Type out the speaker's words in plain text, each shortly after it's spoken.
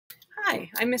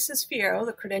Hi, I'm Mrs. Fierro,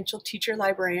 the credentialed teacher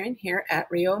librarian here at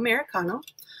Rio Americano.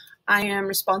 I am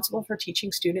responsible for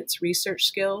teaching students research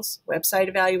skills, website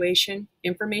evaluation,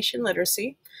 information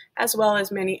literacy, as well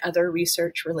as many other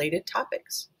research-related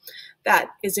topics.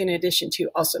 That is in addition to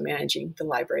also managing the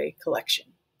library collection.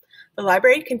 The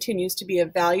library continues to be a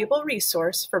valuable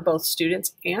resource for both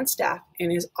students and staff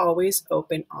and is always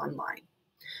open online.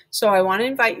 So I want to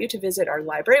invite you to visit our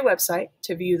library website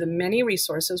to view the many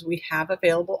resources we have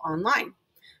available online.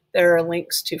 There are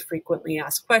links to frequently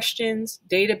asked questions,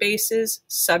 databases,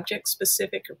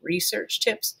 subject-specific research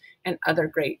tips, and other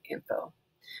great info.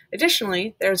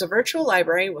 Additionally, there's a virtual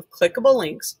library with clickable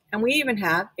links, and we even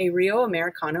have a Rio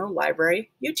Americano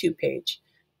Library YouTube page.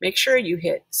 Make sure you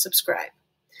hit subscribe.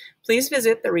 Please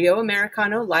visit the Rio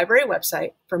Americano Library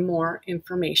website for more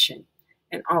information,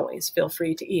 and always feel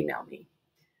free to email me.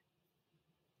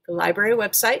 The library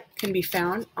website can be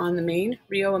found on the main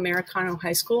Rio Americano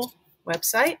High School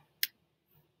website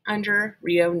under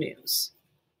Rio News.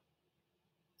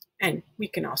 And we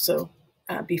can also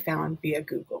be found via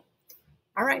Google.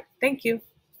 All right, thank you.